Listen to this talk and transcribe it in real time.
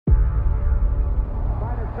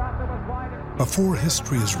Before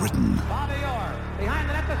history is written,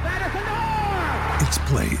 it's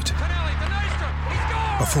played.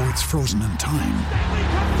 Before it's frozen in time,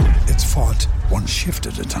 it's fought one shift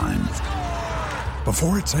at a time.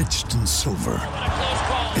 Before it's etched in silver,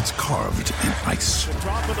 it's carved in ice.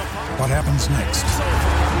 What happens next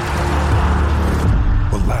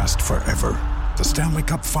will last forever. The Stanley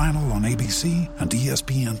Cup Final on ABC and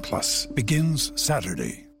ESPN Plus begins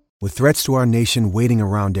Saturday. With threats to our nation waiting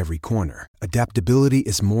around every corner, adaptability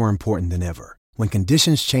is more important than ever. When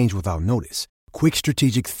conditions change without notice, quick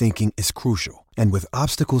strategic thinking is crucial. And with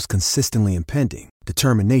obstacles consistently impending,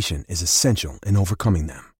 determination is essential in overcoming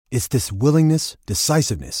them. It's this willingness,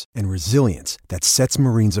 decisiveness, and resilience that sets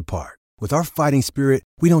Marines apart. With our fighting spirit,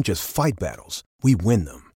 we don't just fight battles, we win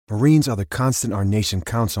them. Marines are the constant our nation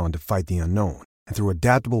counts on to fight the unknown. And through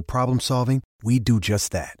adaptable problem solving, we do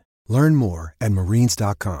just that. Learn more at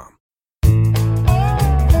marines.com.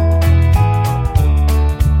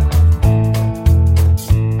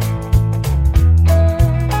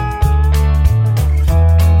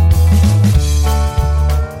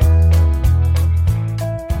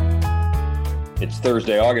 It's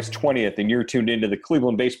Thursday, August 20th, and you're tuned into the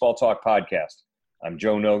Cleveland Baseball Talk podcast. I'm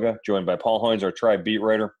Joe Noga, joined by Paul Hoynes, our Tribe beat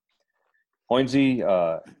writer. Hoynesy,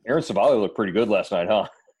 Aaron Civale looked pretty good last night, huh?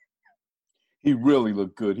 He really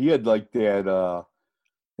looked good. He had like that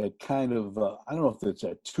kind of, I don't know if it's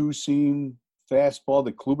a two-seam fastball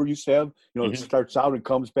that Kluber used to have. You know, It starts out and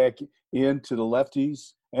comes back into the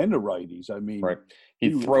lefties and the righties. I mean, right.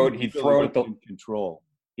 He'd throw it at the control.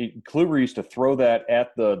 Kluber used to throw that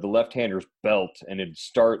at the left-hander's belt, and it'd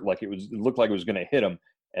start like it looked like it was going to hit him,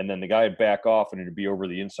 and then the guy would back off, and it'd be over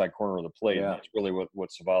the inside corner of the plate. Yeah. And that's really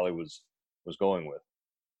what Civale was going with.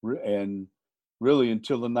 And really,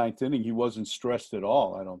 until the ninth inning, he wasn't stressed at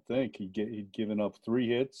all. I don't think he'd given up 3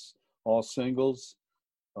 hits, all singles,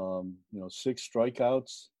 6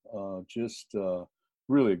 strikeouts. Just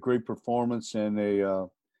really a great performance, and they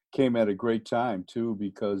came at a great time too,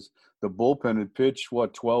 because the bullpen had pitched over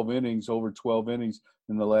 12 innings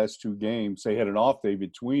in the last 2 games. They had an off day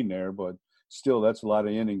between there, but still, that's a lot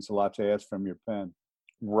of innings, a lot to ask from your pen.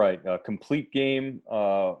 Right, a complete game.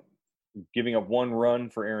 Giving up 1 run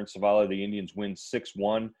for Aaron Civale. The Indians win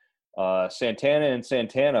 6-1.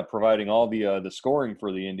 Santana providing all the scoring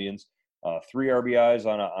for the Indians. 3 RBIs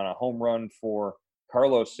on a home run for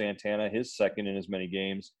Carlos Santana, his second in as many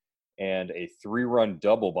games, and a 3-run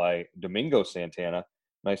double by Domingo Santana.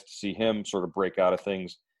 Nice to see him sort of break out of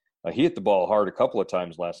things. He hit the ball hard a couple of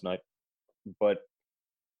times last night, but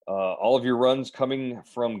all of your runs coming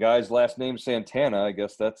from guys last name Santana. I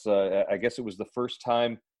guess it was the first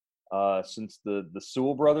time since the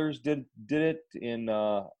Sewell brothers did it in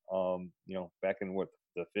back in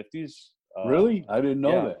the 50s. Really? I didn't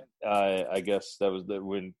know that. I guess that was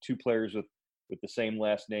when 2 players with the same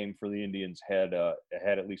last name for the Indians had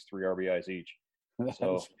at least 3 RBIs each.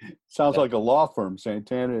 So sounds like a law firm,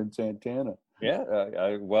 Santana and Santana. Yeah,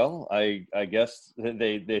 I guess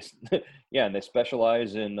they and they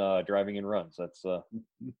specialize in driving in runs. That's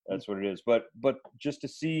what it is. But just to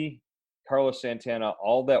see Carlos Santana,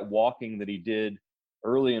 all that walking that he did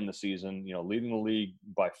early in the season, leading the league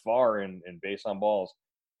by far in base on balls,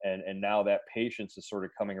 and now that patience is sort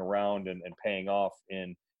of coming around and paying off.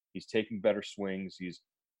 And he's taking better swings.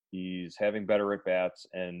 He's having better at bats,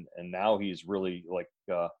 and now he's really like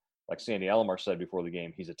Sandy Alomar said before the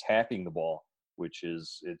game, he's attacking the ball,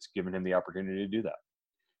 it's given him the opportunity to do that.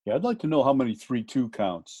 Yeah, I'd like to know how many 3-2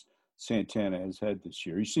 counts Santana has had this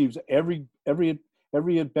year. He seems every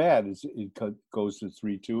at bat goes to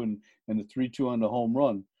 3-2, and the 3-2 on the home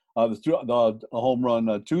run. The home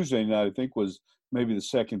run Tuesday night, I think, was maybe the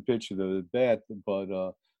second pitch of the bat, but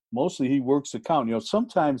mostly he works the count.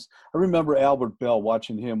 Sometimes I remember Albert Bell,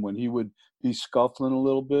 watching him when he would be scuffling a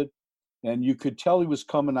little bit, and you could tell he was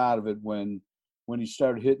coming out of it when he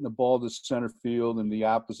started hitting the ball to center field in the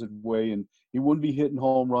opposite way, and he wouldn't be hitting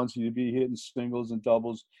home runs. He'd be hitting singles and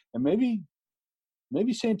doubles, and maybe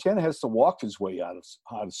Santana has to walk his way out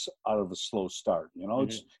of a slow start.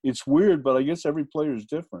 It's weird, but I guess every player is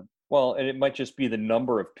different. Well, and it might just be the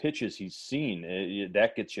number of pitches he's seen.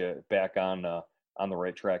 That gets you back on the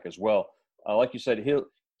right track as well. Like you said,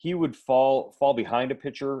 he would fall behind a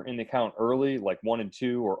pitcher in the count early, like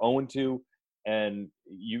 1-2 or 0-2, and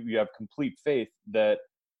you have complete faith that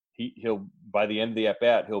he'll by the end of the at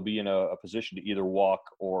bat he'll be in a position to either walk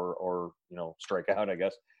or strike out, I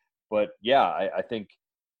guess. But yeah, I think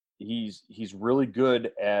he's really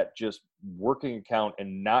good at just working a count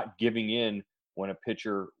and not giving in when a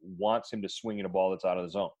pitcher wants him to swing at a ball that's out of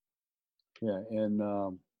the zone. Yeah, and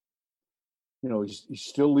he's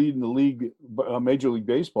still leading the league, Major League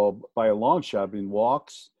Baseball, by a long shot in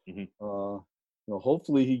walks. Mm-hmm.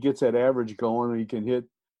 Hopefully he gets that average going. He can hit.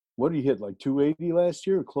 What did he hit, like 280 last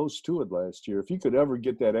year, or close to it last year? If he could ever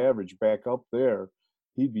get that average back up there,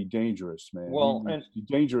 he'd be dangerous, man. Well, he's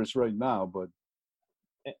dangerous right now, but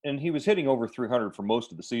he was hitting over 300 for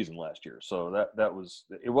most of the season last year. So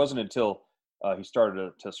it wasn't until he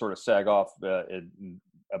started to sort of sag off in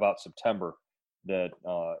about September that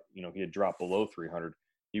he had dropped below 300.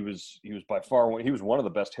 He was by far one of the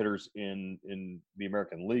best hitters in the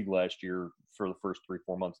American League last year for the first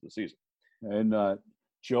 3-4 months of the season. And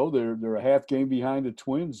Joe, they're a half game behind the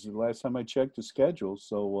Twins. The last time I checked the schedule,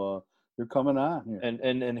 so they're coming on here.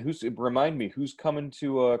 And remind me who's coming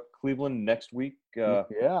to Cleveland next week? For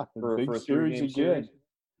a series again.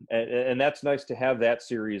 And that's nice to have that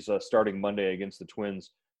series starting Monday against the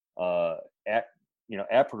Twins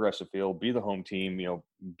at Progressive Field, be the home team,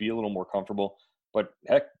 be a little more comfortable. But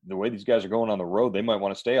heck, the way these guys are going on the road, they might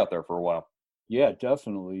want to stay out there for a while. Yeah,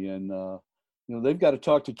 definitely. And they've got to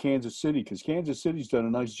talk to Kansas City, because Kansas City's done a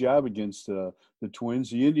nice job against the Twins.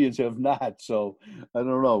 The Indians have not. So I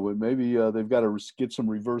don't know. Maybe they've got to get some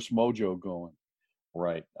reverse mojo going.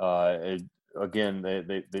 Right. Again,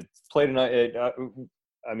 they played tonight.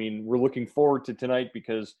 We're looking forward to tonight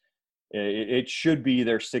because it should be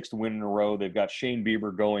their 6th win in a row. They've got Shane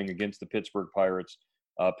Bieber going against the Pittsburgh Pirates.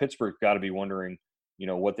 Pittsburgh got to be wondering,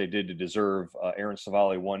 what they did to deserve Aaron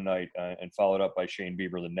Savali one night and followed up by Shane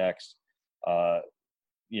Bieber the next.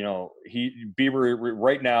 Bieber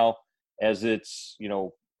right now, as it's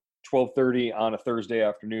 12:30 on a Thursday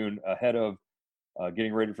afternoon, ahead of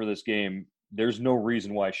getting ready for this game. There's no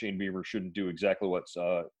reason why Shane Bieber shouldn't do exactly what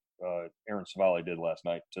Aaron Savali did last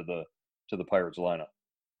night to the Pirates lineup.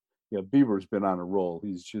 Yeah, Bieber's been on a roll.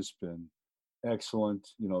 He's just been excellent.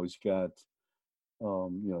 He's got,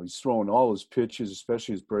 he's throwing all his pitches,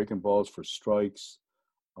 especially his breaking balls, for strikes.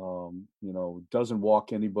 Doesn't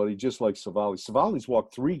walk anybody, just like Savali. Savali's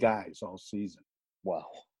walked 3 guys all season. Wow.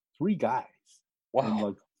 3 guys. Wow. In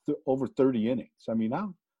like over 30 innings. I mean,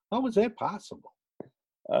 how is that possible?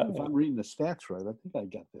 If I'm reading the stats right, I think I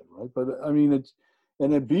got that right. But I mean,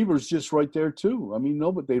 and then Bieber's just right there too. I mean,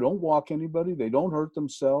 no, but they don't walk anybody. They don't hurt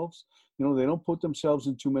themselves. They don't put themselves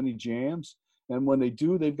in too many jams. And when they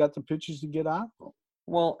do, they've got the pitches to get out of them.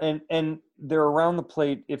 Well, and they're around the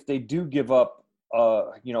plate. If they do give up,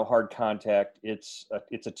 hard contact, it's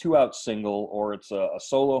a 2-out single, or it's a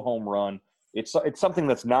solo home run. It's something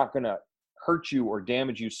that's not going to hurt you or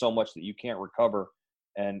damage you so much that you can't recover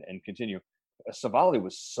and continue. Savali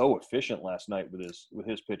was so efficient last night with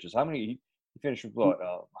his pitches. How many he finished with? What,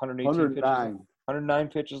 118 pitches? 109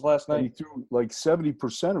 pitches last night. And he threw like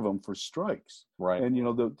 70% of them for strikes. Right. And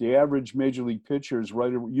the average major league pitcher is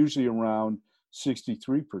usually around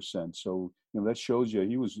 63%. So that shows you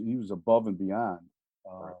he was above and beyond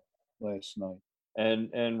last night.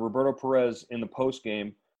 And Roberto Perez in the post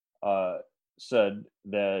game said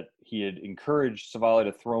that he had encouraged Savali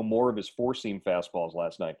to throw more of his 4-seam fastballs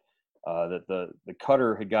last night. That the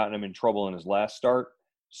cutter had gotten him in trouble in his last start,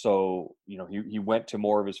 so he went to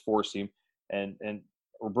more of his 4-seam. And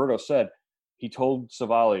Roberto said he told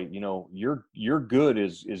Savali, your good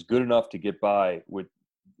is good enough to get by with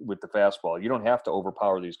the fastball. You don't have to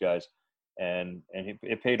overpower these guys, and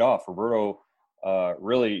it paid off. Roberto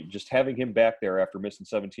really, just having him back there after missing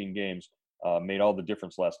 17 games made all the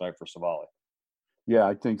difference last night for Savali. Yeah,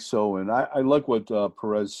 I think so, and I like what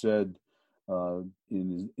Perez said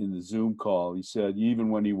in the Zoom call. He said even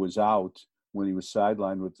when he was out, when he was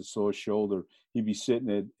sidelined with the sore shoulder, he'd be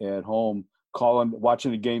sitting at home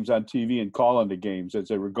watching the games on TV and calling the games as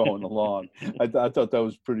they were going along. I thought that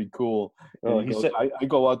was pretty cool. He said, I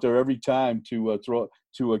go out there every time to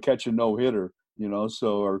catch a no-hitter,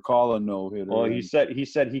 or call a no-hitter. Well, he said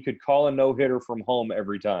he could call a no-hitter from home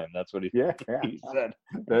every time. That's what he said.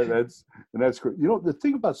 That's great. The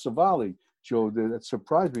thing about Savali, Joe, that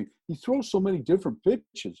surprised me, he throws so many different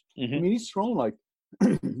pitches. Mm-hmm. I mean, he's thrown like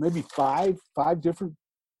maybe five different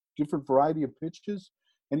variety of pitches,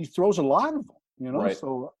 and he throws a lot of them, Right.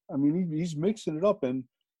 So, I mean, he's mixing it up, and,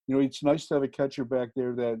 it's nice to have a catcher back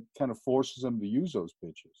there that kind of forces him to use those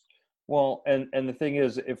pitches. Well, and the thing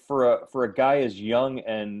is, if for a guy as young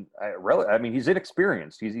and he's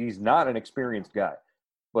inexperienced. He's not an experienced guy,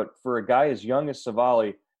 but for a guy as young as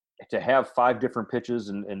Savali to have 5 different pitches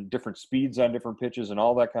and different speeds on different pitches and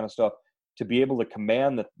all that kind of stuff, to be able to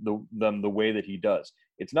command them the way that he does,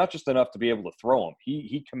 it's not just enough to be able to throw them.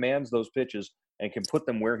 He commands those pitches and can put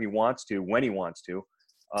them where he wants to, when he wants to.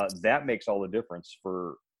 That makes all the difference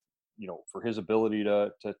for his ability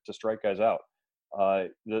to strike guys out.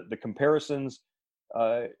 The comparisons,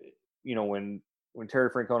 when Terry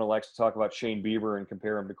Francona likes to talk about Shane Bieber and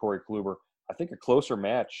compare him to Corey Kluber, I think a closer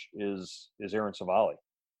match is Aaron Savali.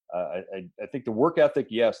 I think the work ethic,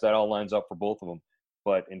 yes, that all lines up for both of them.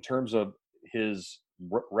 But in terms of his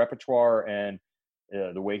repertoire and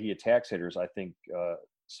the way he attacks hitters, I think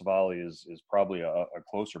Savali is probably a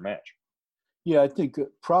closer match. Yeah, I think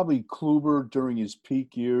probably Kluber during his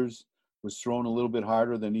peak years was thrown a little bit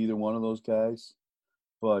harder than either one of those guys.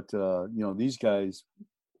 But, these guys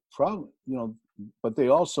probably, but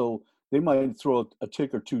they might throw a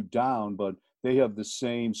tick or two down, but they have the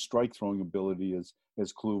same strike throwing ability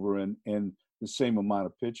as Kluber and the same amount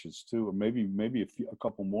of pitches too, or maybe a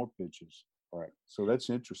couple more pitches. Right. So that's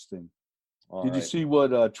interesting. Did you see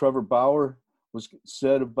what Trevor Bauer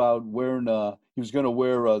said about wearing? He was going to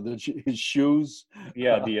wear his shoes.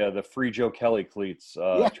 Yeah, the free Joe Kelly cleats.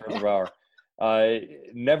 Yeah. Trevor Bauer,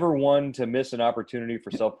 never one to miss an opportunity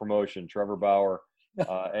for self promotion. Trevor Bauer,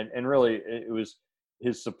 and really it was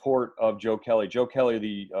his support of Joe Kelly. Joe Kelly,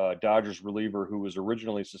 the Dodgers reliever who was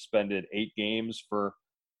originally suspended 8 games for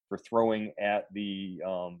throwing at the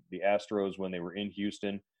Astros when they were in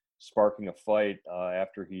Houston, sparking a fight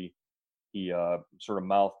after he sort of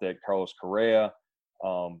mouthed at Carlos Correa.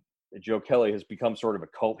 Joe Kelly has become sort of a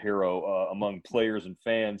cult hero among players and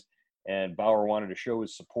fans, and Bauer wanted to show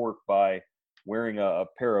his support by wearing a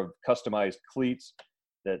pair of customized cleats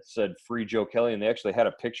that said "Free Joe Kelly," and they actually had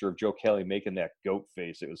a picture of Joe Kelly making that goat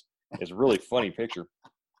face. It's a really funny picture.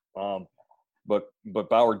 But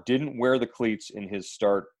Bauer didn't wear the cleats in his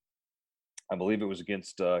start. I believe it was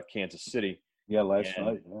against Kansas City. Yeah, last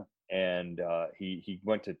night. Yeah. And he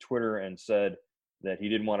went to Twitter and said that he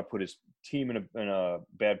didn't want to put his team in a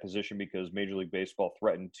bad position because Major League Baseball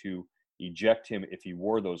threatened to eject him if he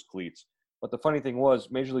wore those cleats. But the funny thing was,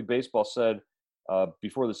 Major League Baseball said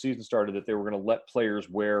before the season started that they were going to let players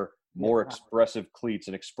wear more expressive cleats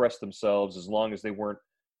and express themselves as long as they weren't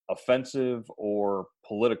offensive or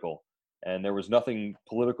political. And there was nothing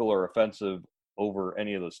political or offensive over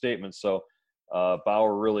any of those statements. So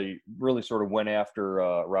Bauer really sort of went after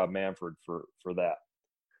Rob Manfred for that.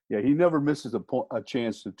 Yeah, he never misses a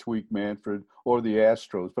chance to tweak Manfred or the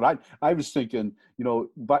Astros. But I was thinking,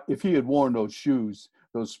 but if he had worn those shoes,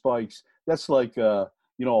 those spikes, that's like a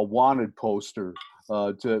wanted poster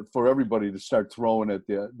for everybody to start throwing at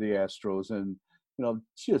the Astros. And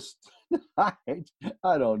just I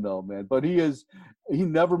don't know, man. But he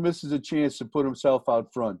never misses a chance to put himself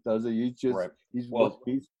out front, does he? He's just right. He's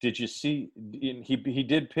did you see he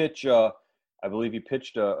did pitch I believe he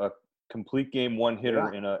pitched a complete game one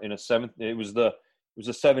hitter in a seventh. It was a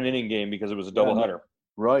 7-inning game because it was a doubleheader.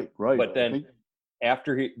 Right. But then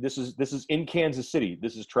after this is in Kansas City.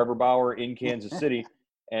 This is Trevor Bauer in Kansas City,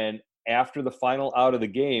 and after the final out of the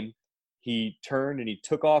game, he turned and he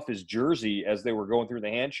took off his jersey as they were going through the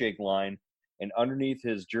handshake line, and underneath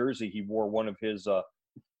his jersey he wore one of his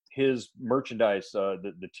merchandise,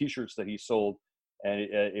 the T-shirts that he sold, and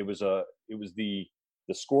it was the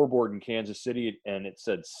scoreboard in Kansas City, and it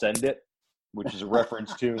said "Send It," which is a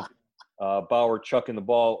reference to Bauer chucking the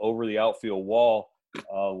ball over the outfield wall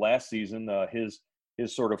last season.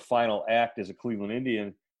 His sort of final act as a Cleveland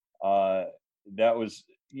Indian. That was,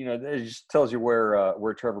 it just tells you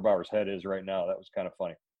where Trevor Bauer's head is right now. That was kind of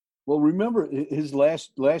funny. Well, remember his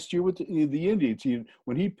last year with the Indians,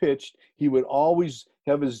 when he pitched, he would always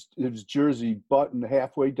have his jersey unbuttoned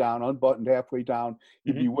halfway down.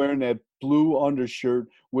 He'd be wearing that blue undershirt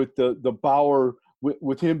with the Bauer,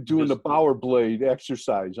 with him doing the Bauer blade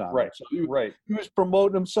exercise on right. it. So he was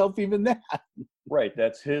promoting himself even that. Right.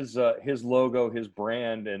 That's his logo, his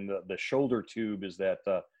brand, and the shoulder tube is that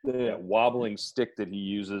wobbling stick that he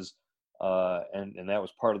uses. And that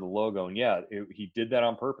was part of the logo. And he did that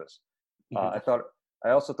on purpose. I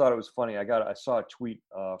also thought it was funny. I saw a tweet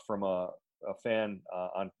from a fan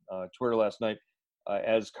on Twitter last night.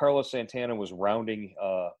 As Carlos Santana was rounding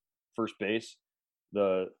first base,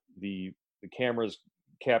 the cameras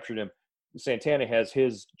captured him. Santana has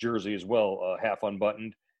his jersey as well, half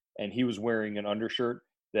unbuttoned, and he was wearing an undershirt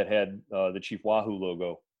that had the Chief Wahoo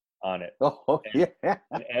logo on it. Oh, yeah.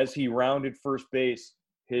 And as he rounded first base,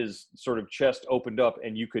 his sort of chest opened up,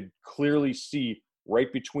 and you could clearly see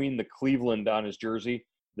right between the Cleveland on his jersey,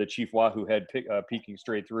 the Chief Wahoo head peeking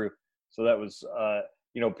straight through. So that was,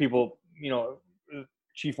 people,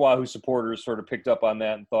 Chief Wahoo supporters sort of picked up on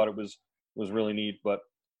that and thought it was really neat. But,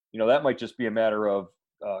 that might just be a matter of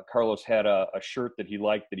Carlos had a shirt that he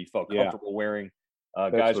liked, that he felt comfortable wearing.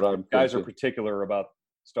 Guys are particular about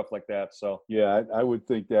stuff like that. So yeah, I would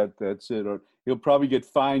think that's it. Or he'll probably get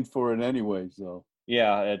fined for it anyway. So.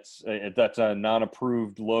 Yeah, that's a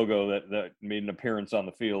non-approved logo that made an appearance on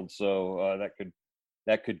the field, so that could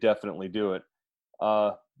that could definitely do it.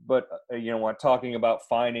 But when talking about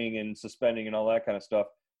fining and suspending and all that kind of stuff,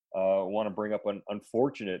 I want to bring up an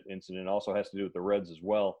unfortunate incident. Also has to do with the Reds as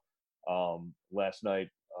well. Last night,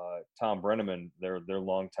 Tom Brenneman, their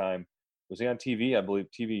longtime, was he on TV? I believe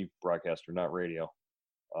TV broadcaster, not radio.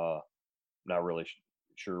 Not really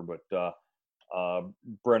sure, but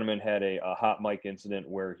Brenneman had a hot mic incident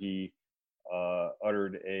where he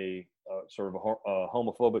uttered a sort of a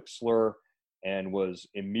homophobic slur and was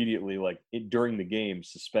immediately, during the game,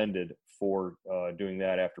 suspended for doing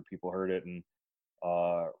that after people heard it, and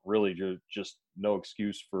really just no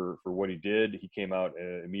excuse for what he did. He came out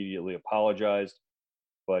and immediately apologized,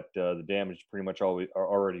 but the damage pretty much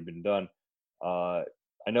already been done. I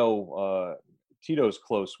know Tito's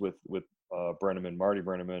close with Brenneman, Marty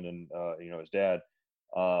Brenneman, and his dad.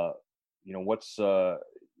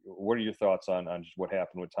 What are your thoughts on just what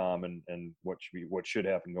happened with Tom and what should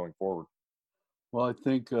happen going forward? Well, I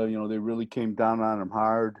think they really came down on him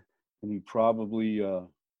hard, and he probably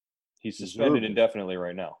he's suspended indefinitely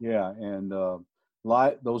right now. Yeah, and those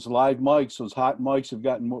live mics, those hot mics, have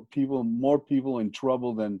gotten more people in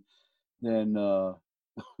trouble than the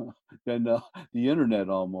internet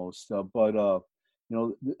almost.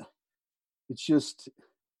 It's just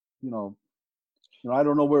I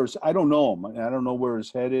don't know I don't know him. I don't know where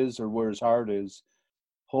his head is or where his heart is.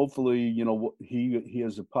 Hopefully, he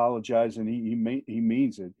has apologized and he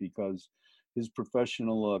means it, because his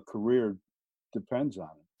professional career depends on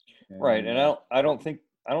it. Right, and I don't think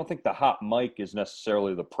the hot mic is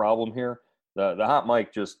necessarily the problem here. The hot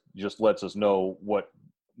mic just lets us know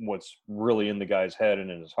what's really in the guy's head and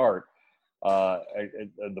in his heart.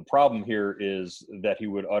 The problem here is that he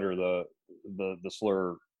would utter the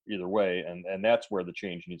slur either way, and that's where the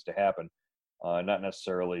change needs to happen. Not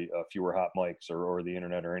necessarily fewer hot mics or the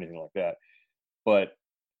internet or anything like that, but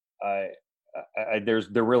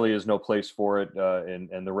there really is no place for it,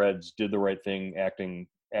 and the Reds did the right thing, acting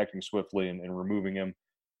swiftly and removing him.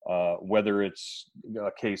 Whether it's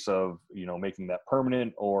a case of making that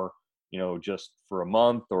permanent or just for a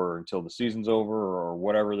month or until the season's over or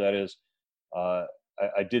whatever that is. I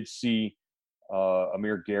did see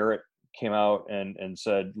Amir Garrett came out and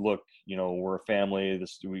said, look, we're a family.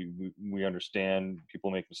 We understand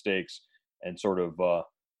people make mistakes, and sort of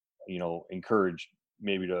encouraged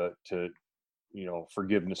maybe to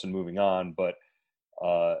forgiveness and moving on. But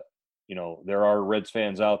there are Reds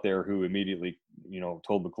fans out there who immediately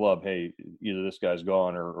told the club, hey, either this guy's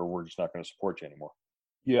gone or we're just not going to support you anymore.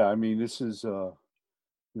 Yeah, I mean, this is the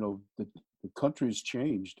country's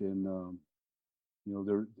changed, and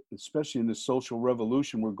they're, especially in the social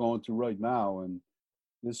revolution we're going through right now, and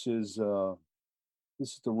this is the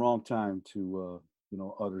wrong time to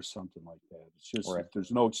utter something like that. It's just right.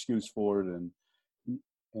 There's no excuse for it, and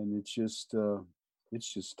it's just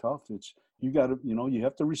tough. You got to you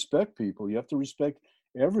have to respect people. You have to respect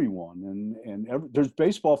everyone, and there's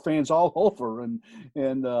baseball fans all over, and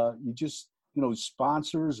you just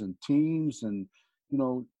sponsors and teams and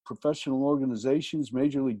professional organizations,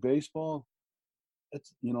 Major League Baseball.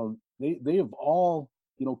 It's they have all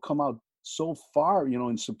come out so far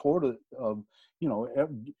in support of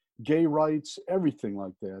gay rights, everything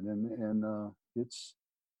like that, and it's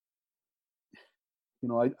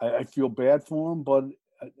I feel bad for him, but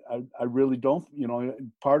I really don't.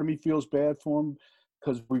 Part of me feels bad for him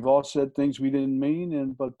because we've all said things we didn't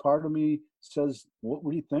mean, but part of me says, what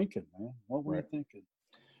were you thinking, man? What were you thinking?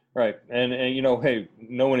 Right. And hey,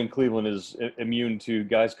 no one in Cleveland is immune to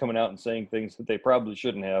guys coming out and saying things that they probably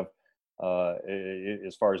shouldn't have,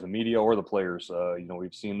 as far as the media or the players.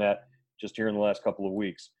 We've seen that just here in the last couple of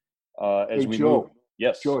weeks. Joe,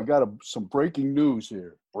 yes. Joe, I got some breaking news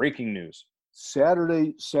here. Breaking news.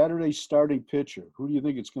 Saturday starting pitcher. Who do you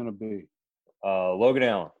think it's going to be? Logan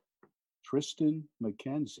Allen. Tristan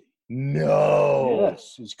McKenzie. No.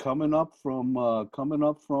 Yes, he's coming up from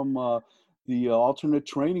the alternate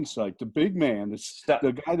training site. The big man,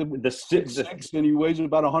 the guy that the 6'6", and he weighs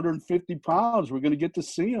about 150 pounds. We're going to get to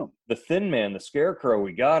see him. The thin man, the scarecrow.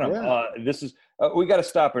 We got him. Yeah. This is we got to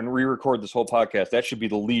stop and re-record this whole podcast. That should be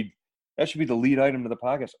the lead. That should be the lead item to the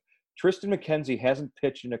podcast. Tristan McKenzie hasn't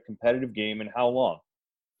pitched in a competitive game in how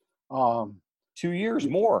long? 2 years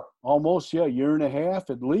more. Almost, yeah, year and a half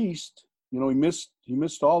at least. He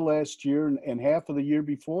missed all last year and half of the year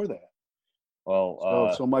before that.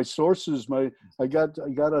 Well, so my sources, I got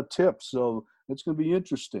a tip, so it's going to be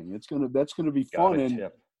interesting. That's going to be fun. And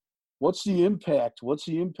what's the impact? What's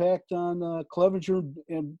the impact on Clevenger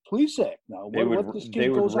and Plesac now? What this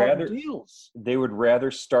kid goes out and deals? They would rather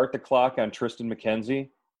start the clock on Tristan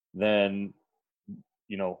McKenzie than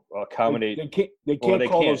accommodate. They can't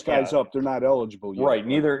call those guys up. They're not eligible yet. Right.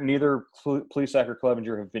 Neither Plesac or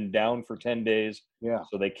Clevenger have been down for 10 days. Yeah.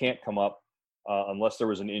 So they can't come up unless there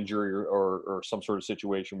was an injury or some sort of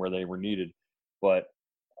situation where they were needed. But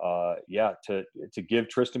to give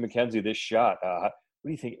Tristan McKenzie this shot, what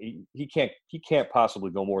do you think? He can't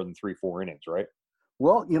possibly go more than 3-4 innings, right?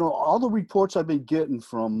 Well, all the reports I've been getting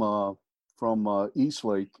from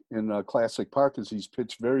Eastlake in Classic Park is he's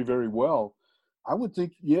pitched very, very well. I would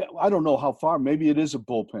think, I don't know how far. Maybe it is a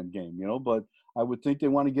bullpen game, but I would think they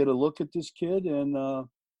want to get a look at this kid, and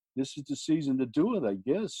this is the season to do it, I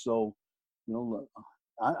guess. So,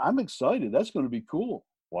 I'm excited. That's going to be cool.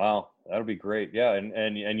 Wow, that'll be great. Yeah,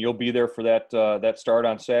 and you'll be there for that start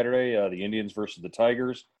on Saturday, the Indians versus the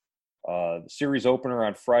Tigers. The series opener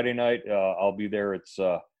on Friday night. I'll be there. It's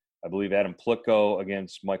I believe Adam Plutko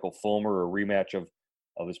against Michael Fulmer, a rematch of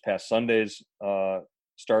his past Sunday's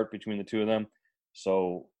start between the two of them.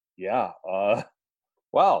 So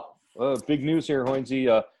wow, big news here,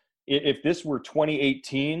 Hoynesy. If this were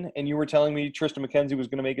 2018 and you were telling me Tristan McKenzie was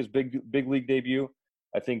going to make his big league debut,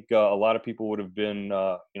 I think a lot of people would have been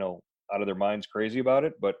out of their minds crazy about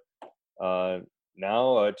it. But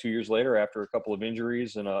now 2 years later, after a couple of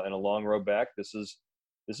injuries and a long road back, this is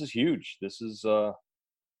huge.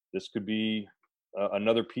 This could be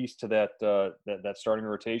another piece to that starting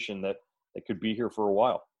rotation that could be here for a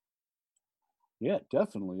while. Yeah,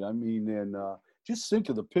 definitely. I mean, and just think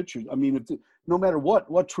of the pitchers. I mean, no matter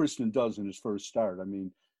what Tristan does in his first start, I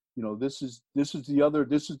mean, this is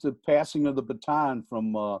the passing of the baton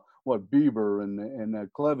from Bieber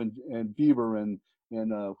and Cleven and Bieber and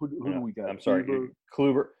who do we got? I'm sorry,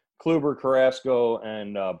 Kluber, Carrasco,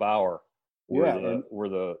 and Bauer were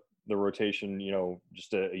the rotation,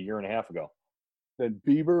 just a year and a half ago. Then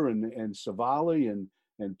Bieber and Savali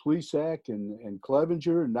and Plesac and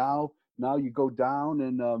Clevenger, and now you go down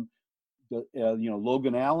and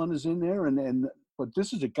Logan Allen is in there, but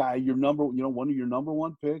this is a guy one of your number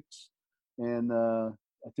one picks, and I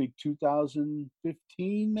think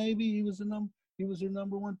 2015 maybe he was their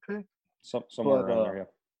number one pick. Somewhere around there,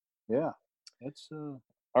 yeah. Yeah, that's.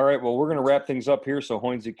 All right, well, we're going to wrap things up here so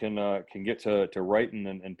Hoynesy can get to writing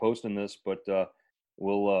and posting this, but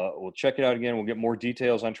we'll check it out again. We'll get more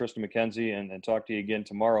details on Tristan McKenzie and talk to you again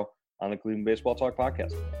tomorrow on the Cleveland Baseball Talk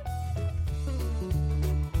podcast.